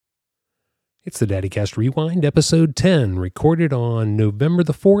It's the DaddyCast Rewind, episode 10, recorded on November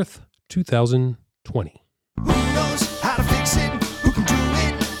the 4th, 2020. Who knows how to fix it? Who can do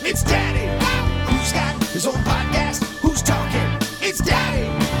it? It's Daddy. Who's got his own podcast? Who's talking? It's Daddy.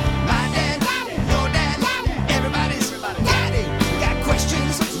 My dad, your dad, everybody's Daddy. We got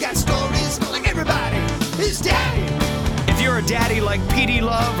questions, we got stories, like everybody is Daddy. If you're a daddy like PD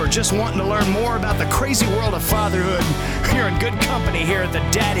Love or just wanting to learn more about the crazy world of fatherhood, you're in good company here at the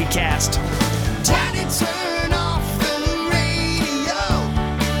DaddyCast. Daddy, turn off the radio.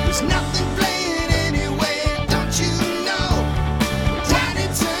 There's nothing playing anyway, don't you know? Daddy,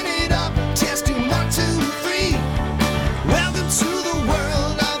 turn it up. Testing 1, 2, 3. Welcome to the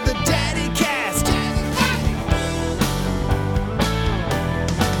world of the DaddyCast.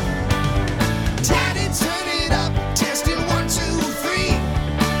 Daddy, turn it up. Testing 1, 2, 3.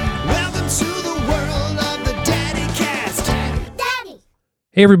 Welcome to the world of the DaddyCast. Daddy.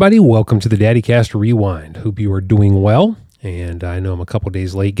 Hey everybody, welcome to the DaddyCast Rewind. Hope you are doing well, and I know I'm a couple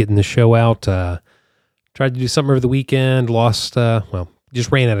days late getting the show out. Tried to do something over the weekend, just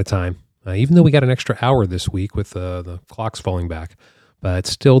ran out of time. Even though we got an extra hour this week with the clocks falling back, but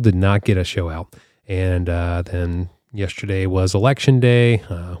still did not get a show out. And then yesterday was election day,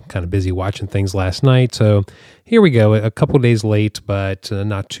 kind of busy watching things last night. So here we go, a couple days late, but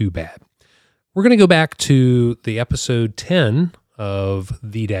not too bad. We're going to go back to the episode 10 of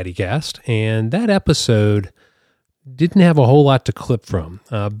the DaddyCast, and that episode didn't have a whole lot to clip from.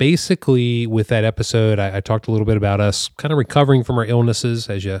 Basically, with that episode, I talked a little bit about us kind of recovering from our illnesses.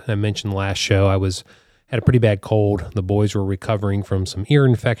 As I mentioned last show, had a pretty bad cold. The boys were recovering from some ear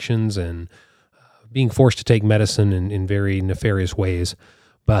infections and being forced to take medicine in very nefarious ways.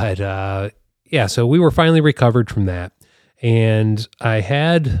 But so we were finally recovered from that. And I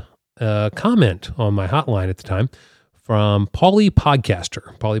had a comment on my hotline at the time from Paulie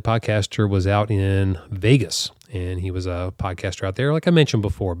Podcaster. Paulie Podcaster was out in Vegas, and he was a podcaster out there. Like I mentioned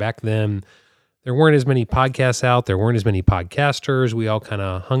before, back then, there weren't as many podcasts out. There weren't as many podcasters. We all kind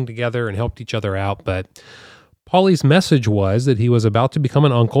of hung together and helped each other out. But Paulie's message was that he was about to become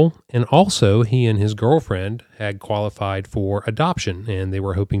an uncle, and also he and his girlfriend had qualified for adoption, and they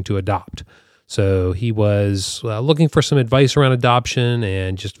were hoping to adopt. So he was looking for some advice around adoption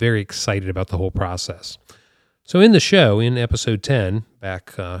and just very excited about the whole process. So in the show, in episode 10,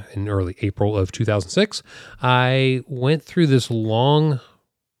 back in early April of 2006, I went through this long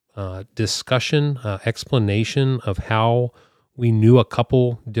discussion, explanation of how we knew a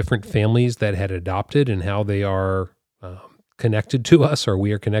couple different families that had adopted and how they are connected to us, or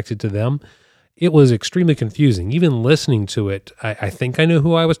we are connected to them. It was extremely confusing. Even listening to it, I think I know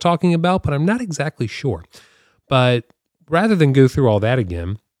who I was talking about, but I'm not exactly sure. But rather than go through all that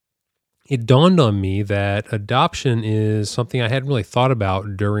again, it dawned on me that adoption is something I hadn't really thought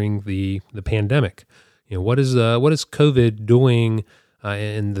about during the pandemic. You know, what is COVID doing,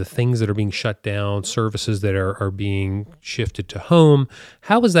 and the things that are being shut down, services that are being shifted to home?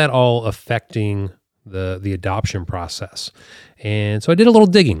 How is that all affecting the adoption process? And so I did a little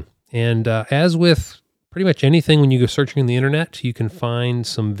digging. And as with pretty much anything, when you go searching on the internet, you can find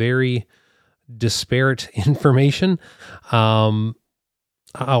some very disparate information.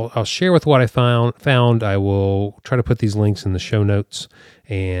 I'll share with what I found. I will try to put these links in the show notes,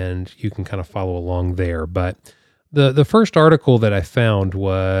 and you can kind of follow along there. But the first article that I found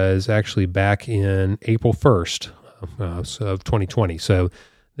was actually back in April 1st of 2020. So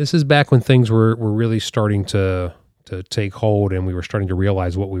this is back when things were really starting to take hold, and we were starting to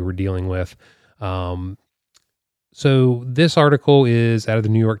realize what we were dealing with. So this article is out of the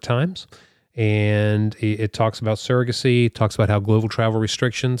New York Times. And it talks about surrogacy, talks about how global travel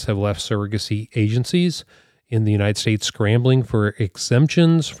restrictions have left surrogacy agencies in the United States scrambling for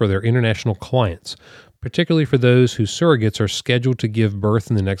exemptions for their international clients, particularly for those whose surrogates are scheduled to give birth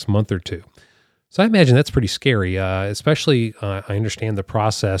in the next month or two. So I imagine that's pretty scary, especially I understand the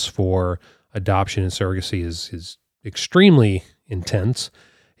process for adoption and surrogacy is extremely intense.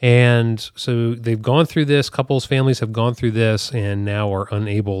 And so they've gone through this, couples, families have gone through this, and now are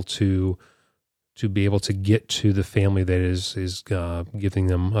unable to be able to get to the family that is giving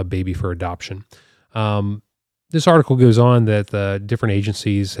them a baby for adoption. This article goes on that the different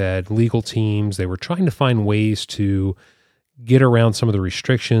agencies had legal teams. They were trying to find ways to get around some of the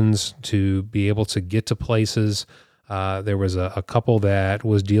restrictions to be able to get to places. There was a couple that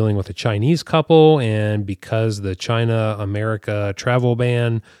was dealing with a Chinese couple, and because the China-America travel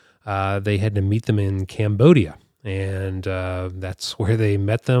ban, they had to meet them in Cambodia. And that's where they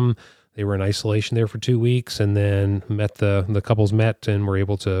met them. They were in isolation there for 2 weeks, and then the couples met and were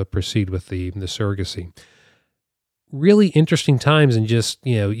able to proceed with the surrogacy. really interesting times, and just,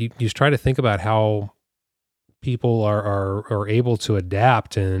 you just try to think about how people are able to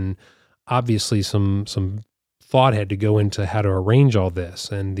adapt, and obviously some thought had to go into how to arrange all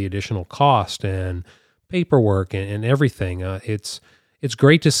this and the additional cost and paperwork and everything. It's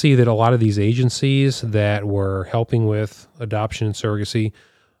great to see that a lot of these agencies that were helping with adoption and surrogacy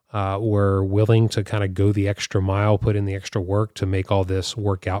were willing to kind of go the extra mile, put in the extra work to make all this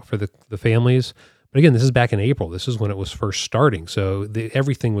work out for the families. But again, this is back in April. This is when it was first starting. So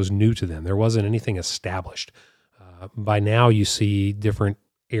everything was new to them. There wasn't anything established. By now, you see different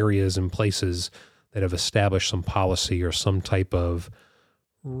areas and places that have established some policy or some type of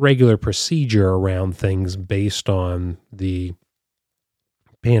regular procedure around things based on the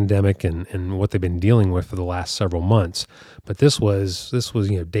pandemic and what they've been dealing with for the last several months. But this was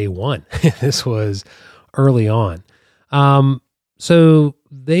day one. This was early on. So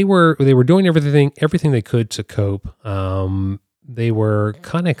they were doing everything they could to cope. They were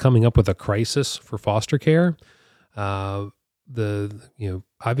kind of coming up with a crisis for foster care.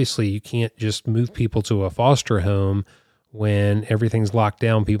 Obviously you can't just move people to a foster home when everything's locked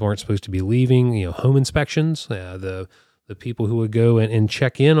down. People aren't supposed to be leaving. Home inspections, the people who would go and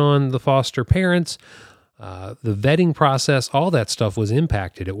check in on the foster parents, the vetting process, all that stuff was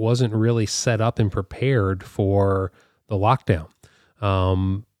impacted. It wasn't really set up and prepared for the lockdown.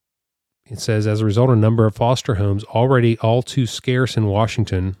 It says, as a result, a number of foster homes, already all too scarce in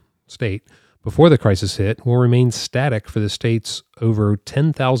Washington state before the crisis hit, will remain static for the state's over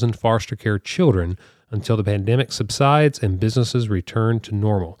 10,000 foster care children until the pandemic subsides and businesses return to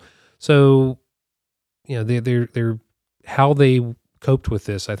normal. So, they're how they coped with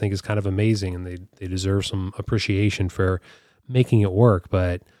this, I think, is kind of amazing, and they deserve some appreciation for making it work.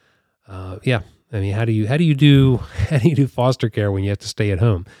 But how do you do foster care when you have to stay at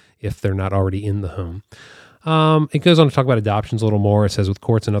home if they're not already in the home? It goes on to talk about adoptions a little more. It says, with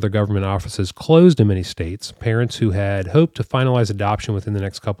courts and other government offices closed in many states, parents who had hoped to finalize adoption within the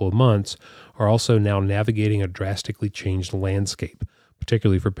next couple of months are also now navigating a drastically changed landscape,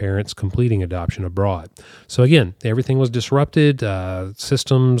 particularly for parents completing adoption abroad. So again, everything was disrupted.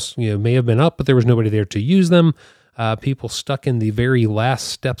 Systems, may have been up, but there was nobody there to use them. People stuck in the very last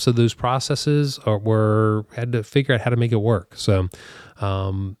steps of those processes had to figure out how to make it work. So,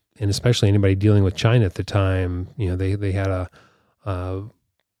 and especially anybody dealing with China at the time, they had a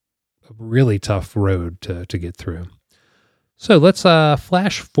really tough road to get through. So let's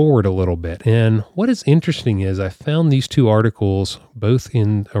flash forward a little bit. And what is interesting is I found these two articles both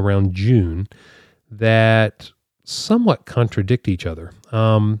in around June that somewhat contradict each other.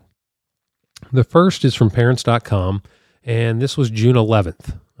 The first is from parents.com, and this was June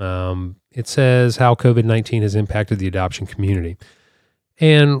 11th. It says how COVID-19 has impacted the adoption community.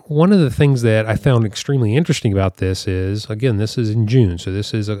 And one of the things that I found extremely interesting about this is, again, this is in June, so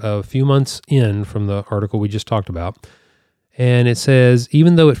this is a few months in from the article we just talked about. And it says,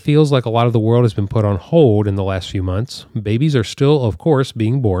 even though it feels like a lot of the world has been put on hold in the last few months, babies are still, of course,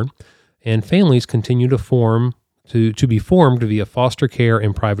 being born, and families continue to be formed via foster care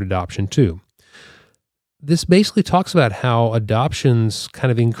and private adoption too. This basically talks about how adoptions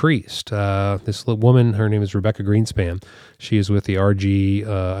kind of increased. This woman, her name is Rebecca Greenspan. She is with the RG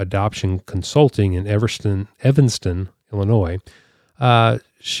Adoption Consulting in Evanston, Illinois.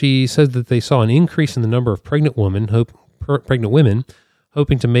 She says that they saw an increase in the number of pregnant women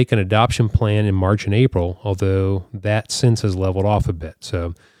hoping to make an adoption plan in March and April, although that since has leveled off a bit.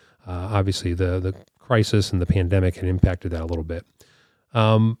 So obviously the crisis and the pandemic had impacted that a little bit.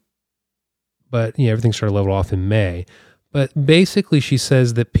 But everything started level off in May. But basically, she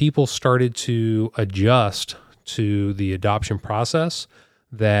says that people started to adjust to the adoption process,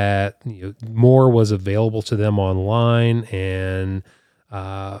 that more was available to them online, and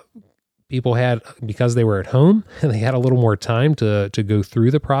people had, because they were at home, they had a little more time to go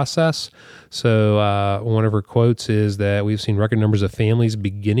through the process. So one of her quotes is that we've seen record numbers of families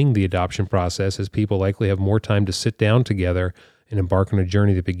beginning the adoption process as people likely have more time to sit down together and embark on a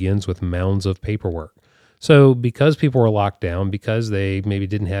journey that begins with mounds of paperwork. So because people were locked down, because they maybe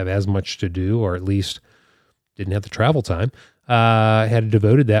didn't have as much to do, or at least didn't have the travel time, had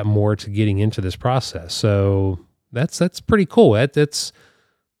devoted that more to getting into this process. So that's pretty cool. That's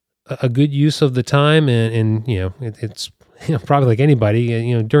a good use of the time, and it's probably like anybody.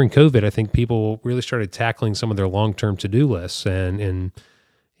 During COVID, I think people really started tackling some of their long-term to-do lists, and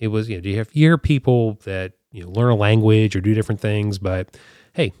it was do you hear people that learn a language or do different things, but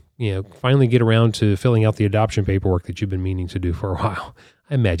hey, finally get around to filling out the adoption paperwork that you've been meaning to do for a while.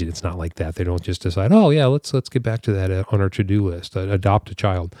 I imagine it's not like that. They don't just decide, oh yeah, let's get back to that on our to-do list, adopt a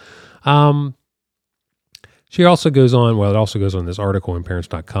child. She also goes on, it also goes on this article in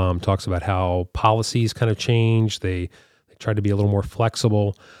parents.com, talks about how policies kind of change. They tried to be a little more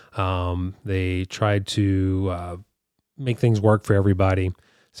flexible. They tried to make things work for everybody. It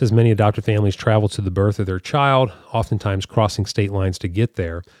says many adoptive families travel to the birth of their child, oftentimes crossing state lines to get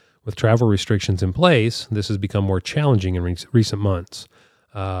there. With travel restrictions in place, this has become more challenging in recent months.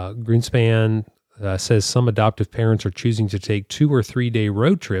 Greenspan says some adoptive parents are choosing to take 2 or 3 day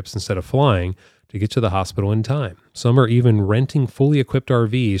road trips instead of flying to get to the hospital in time. Some are even renting fully equipped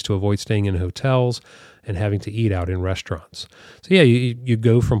RVs to avoid staying in hotels and having to eat out in restaurants. So yeah, you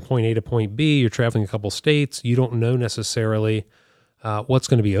go from point A to point B, you're traveling a couple states, you don't know necessarily what's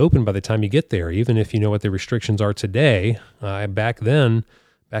going to be open by the time you get there, even if you know what the restrictions are today.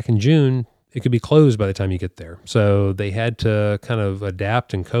 Back in June, it could be closed by the time you get there. So they had to kind of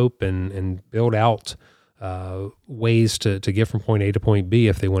adapt and cope and build out ways to get from point A to point B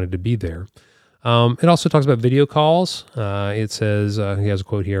if they wanted to be there. It also talks about video calls. It says, he has a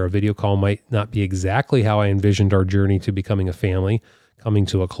quote here, a video call might not be exactly how I envisioned our journey to becoming a family coming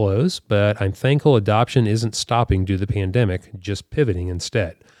to a close, but I'm thankful adoption isn't stopping due to the pandemic, just pivoting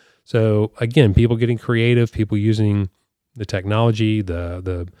instead. So again, people getting creative, people using the technology,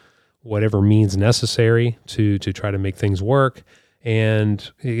 the whatever means necessary to try to make things work.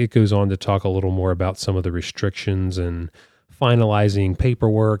 And it goes on to talk a little more about some of the restrictions and finalizing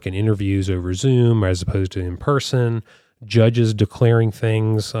paperwork and interviews over Zoom as opposed to in person, judges declaring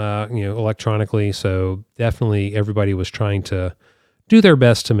things, electronically. So definitely everybody was trying to do their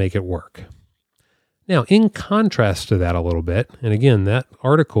best to make it work. Now, in contrast to that a little bit, and again, that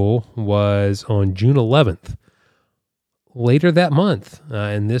article was on June 11th. Later that month,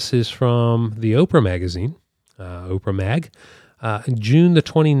 and this is from the Oprah magazine, Oprah Mag, June the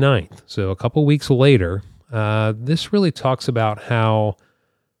 29th. So a couple weeks later, this really talks about how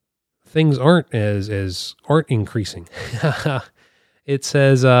things aren't increasing. It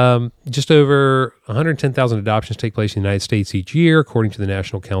says just over 110,000 adoptions take place in the United States each year, according to the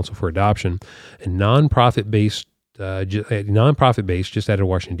National Council for Adoption, and nonprofit-based just out of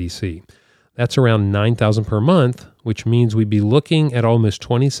Washington, D.C. That's around 9,000 per month, which means we'd be looking at almost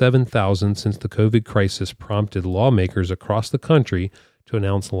 27,000 since the COVID crisis prompted lawmakers across the country to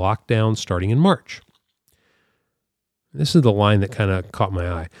announce lockdowns starting in March. This is the line that kind of caught my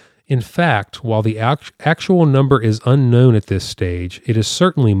eye. In fact, while the actual number is unknown at this stage, it is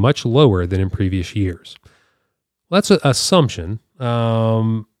certainly much lower than in previous years. That's an assumption.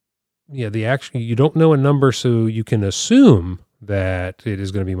 You don't know a number, so you can assume that it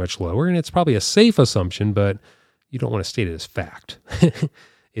is going to be much lower, and it's probably a safe assumption, but you don't want to state it as fact.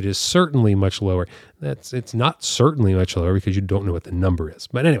 It is certainly much lower. It's not certainly much lower because you don't know what the number is.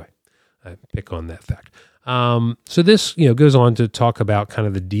 But anyway, I pick on that fact. So this, goes on to talk about kind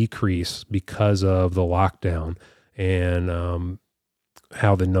of the decrease because of the lockdown and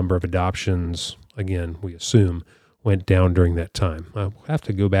how the number of adoptions, again, we assume, went down during that time. We'll have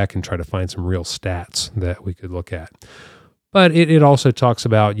to go back and try to find some real stats that we could look at. But it also talks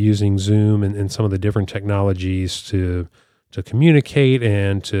about using Zoom and some of the different technologies to communicate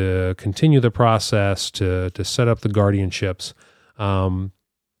and to continue the process, to set up the guardianships,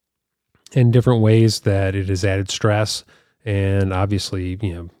 in different ways that it has added stress. And obviously,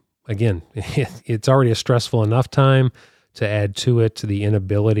 again, it's already a stressful enough time to add to it, to the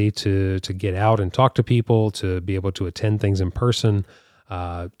inability to get out and talk to people, to be able to attend things in person,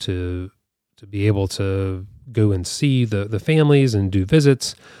 to be able to go and see the families and do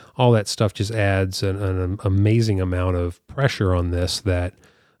visits. All that stuff just adds an amazing amount of pressure on this that,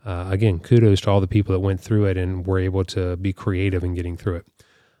 again, kudos to all the people that went through it and were able to be creative in getting through it.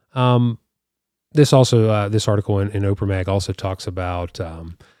 This article in Oprah Mag also talks about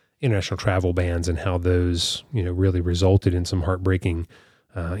international travel bans and how those, really resulted in some heartbreaking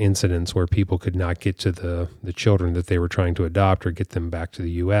incidents where people could not get to the children that they were trying to adopt or get them back to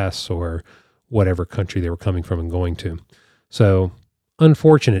the U.S. or whatever country they were coming from and going to. So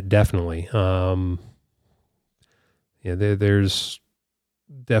unfortunate, definitely. There's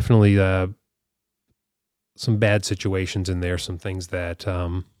definitely some bad situations in there, some things that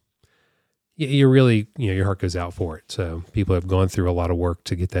you really, your heart goes out for it. So people have gone through a lot of work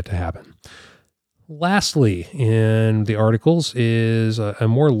to get that to happen. Lastly, in the articles is a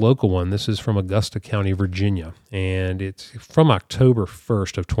more local one. This is from Augusta County, Virginia, and it's from October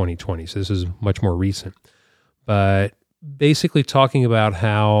 1st of 2020. So this is much more recent, but basically talking about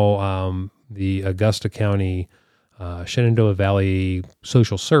how the Augusta County Shenandoah Valley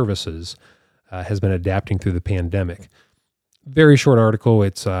Social Services has been adapting through the pandemic. Very short article.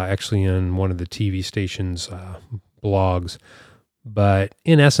 It's actually in one of the TV station's blogs, But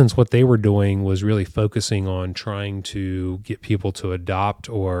in essence, what they were doing was really focusing on trying to get people to adopt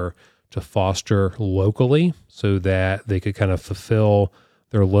or to foster locally so that they could kind of fulfill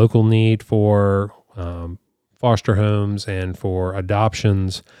their local need for foster homes and for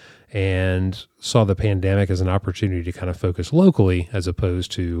adoptions, and saw the pandemic as an opportunity to kind of focus locally as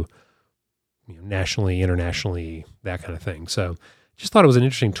opposed to nationally, internationally, that kind of thing. So just thought it was an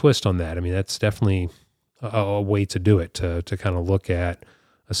interesting twist on that. I mean, that's definitely a way to do it, to kind of look at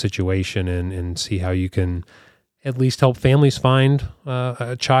a situation and see how you can at least help families find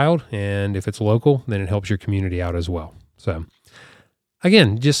a child. And if it's local, then it helps your community out as well. So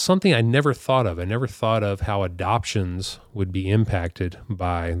again, just something I never thought of. I never thought of how adoptions would be impacted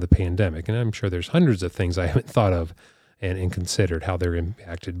by the pandemic. And I'm sure there's hundreds of things I haven't thought of and considered how they're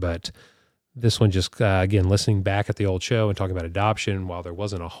impacted. But this one just, again, listening back at the old show and talking about adoption, while there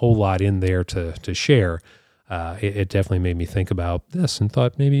wasn't a whole lot in there to share, it definitely made me think about this and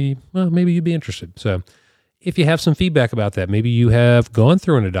thought maybe you'd be interested. So if you have some feedback about that, maybe you have gone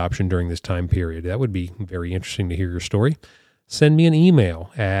through an adoption during this time period, that would be very interesting to hear your story. Send me an email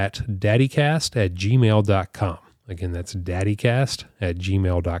at daddycast@gmail.com. Again, that's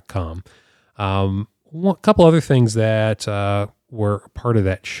daddycast@gmail.com. A couple other things that were part of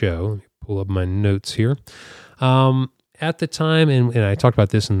that show. Let me pull up my notes here. At the time, and I talked about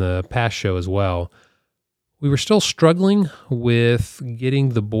this in the past show as well, we were still struggling with getting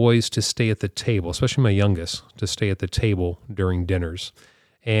the boys to stay at the table, especially my youngest, to stay at the table during dinners.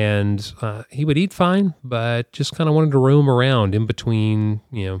 And he would eat fine, but just kind of wanted to roam around in between.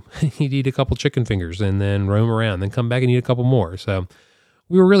 He'd eat a couple chicken fingers and then roam around, then come back and eat a couple more. So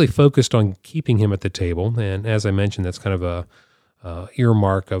we were really focused on keeping him at the table. And as I mentioned, that's kind of a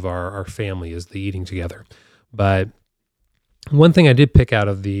earmark of our family, is the eating together. But one thing I did pick out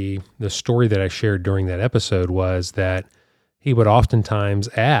of the story that I shared during that episode was that he would oftentimes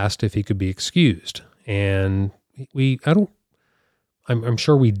ask if he could be excused. And I'm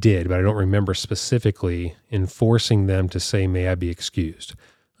sure we did, but I don't remember specifically enforcing them to say, "May I be excused?"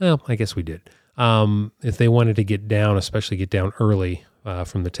 Well, I guess we did. If they wanted to get down, especially get down early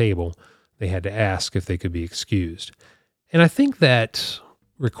from the table, they had to ask if they could be excused. And I think that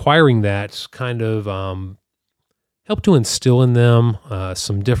requiring that kind of helped to instill in them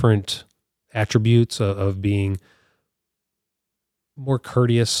some different attributes of being more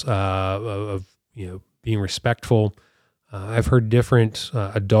courteous, of being respectful. I've heard different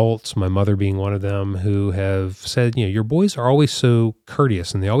adults, my mother being one of them, who have said, your boys are always so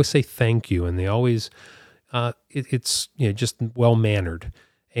courteous, and they always say thank you, and they always, it's just well-mannered.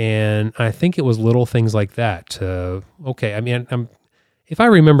 And I think it was little things like that. If I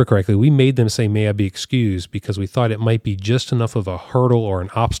remember correctly, we made them say, "May I be excused?" because we thought it might be just enough of a hurdle or an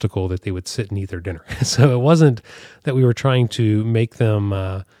obstacle that they would sit and eat their dinner. So it wasn't that we were trying to make them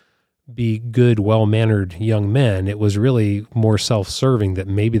be good, well-mannered young men. It was really more self-serving that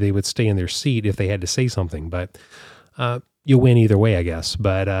maybe they would stay in their seat if they had to say something. But you win either way, I guess.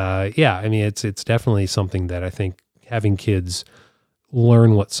 But it's definitely something that I think having kids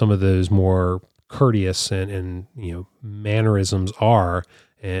learn what some of those more courteous and mannerisms are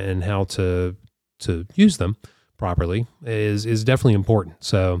and how to use them properly is definitely important.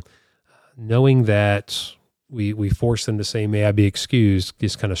 So knowing that we forced them to say, "May I be excused,"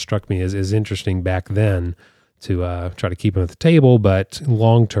 just kind of struck me as interesting back then to try to keep them at the table, but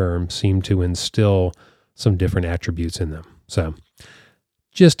long-term seemed to instill some different attributes in them. So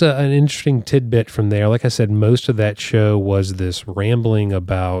just an interesting tidbit from there. Like I said, most of that show was this rambling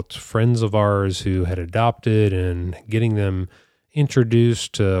about friends of ours who had adopted and getting them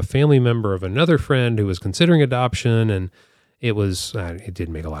introduced to a family member of another friend who was considering adoption. And it did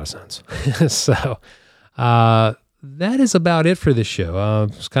make a lot of sense. So that is about it for this show.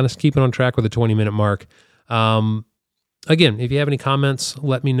 Just kind of keeping on track with the 20-minute mark. Again, if you have any comments,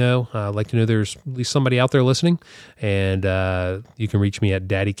 let me know. I'd like to know there's at least somebody out there listening. And you can reach me at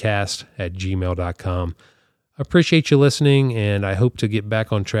daddycast@gmail.com. Appreciate you listening, and I hope to get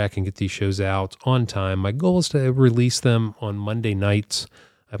back on track and get these shows out on time. My goal is to release them on Monday nights.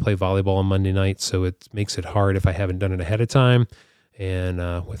 I play volleyball on Monday nights, so it makes it hard if I haven't done it ahead of time. And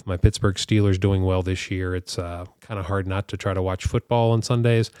with my Pittsburgh Steelers doing well this year, it's kind of hard not to try to watch football on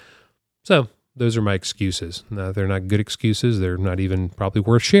Sundays. So those are my excuses. Now, they're not good excuses. They're not even probably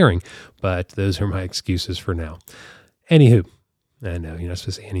worth sharing, but those are my excuses for now. Anywho, I know you're not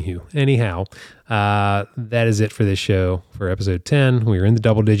supposed to say anywho. Anyhow, that is it for this show for episode 10. We're in the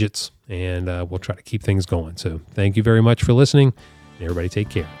double digits, and we'll try to keep things going. So thank you very much for listening, and everybody take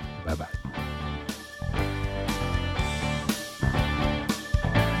care. Bye-bye.